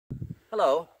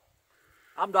Hello,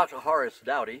 I'm Dr. Horace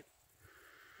Douty,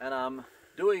 and I'm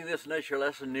doing this nature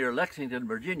lesson near Lexington,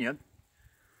 Virginia,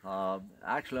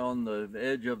 actually on the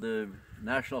edge of the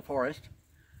National Forest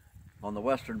on the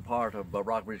western part of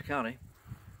Rockbridge County.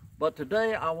 But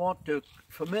today I want to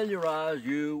familiarize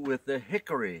you with the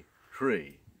hickory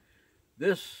tree.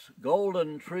 This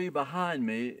golden tree behind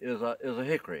me is a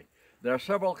hickory. There are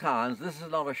several kinds. This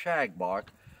is not a shagbark,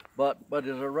 but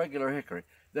is a regular hickory.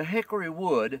 The hickory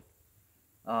wood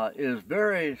is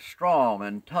very strong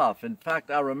and tough. In fact,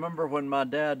 I remember when my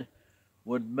dad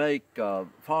would make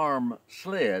farm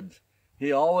sleds,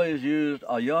 he always used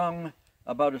a young,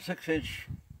 about a 6-inch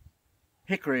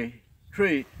hickory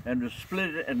tree and would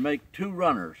split it and make 2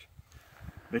 runners,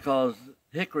 because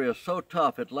hickory is so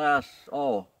tough it lasts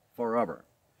forever.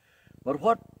 But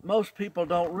what most people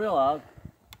don't realize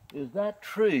is that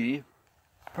tree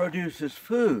produces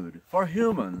food for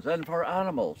humans and for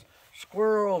animals.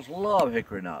 Squirrels love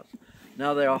hickory nuts.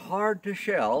 Now, they are hard to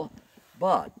shell,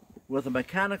 but with a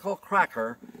mechanical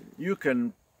cracker you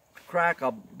can crack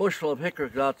a bushel of hickory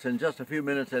nuts in just a few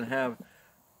minutes and have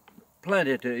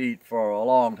plenty to eat for a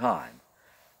long time.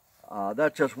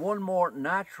 That's just one more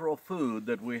natural food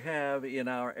that we have in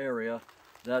our area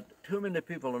that too many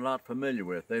people are not familiar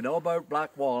with. They know about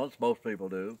black walnuts, most people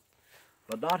do,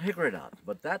 but not hickory nuts.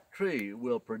 But that tree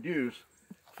will produce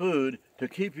food to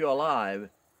keep you alive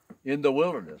in the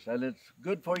wilderness, and it's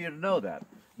good for you to know that.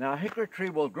 Now, a hickory tree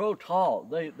will grow tall.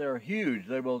 They're huge.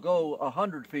 They will go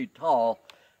 100 feet tall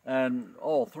and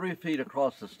 3 feet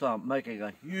across the stump, making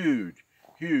a huge,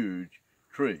 huge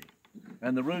tree.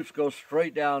 And the roots go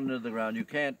straight down into the ground. You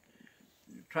can't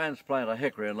transplant a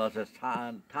hickory unless it's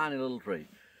a tiny little tree.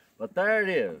 But there it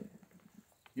is.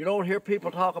 You don't hear people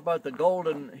talk about the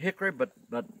golden hickory, but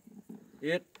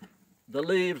the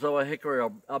leaves of a hickory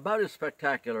are about as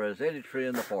spectacular as any tree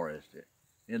in the forest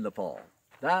in the fall.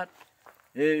 That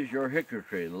is your hickory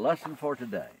tree. The lesson for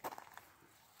today.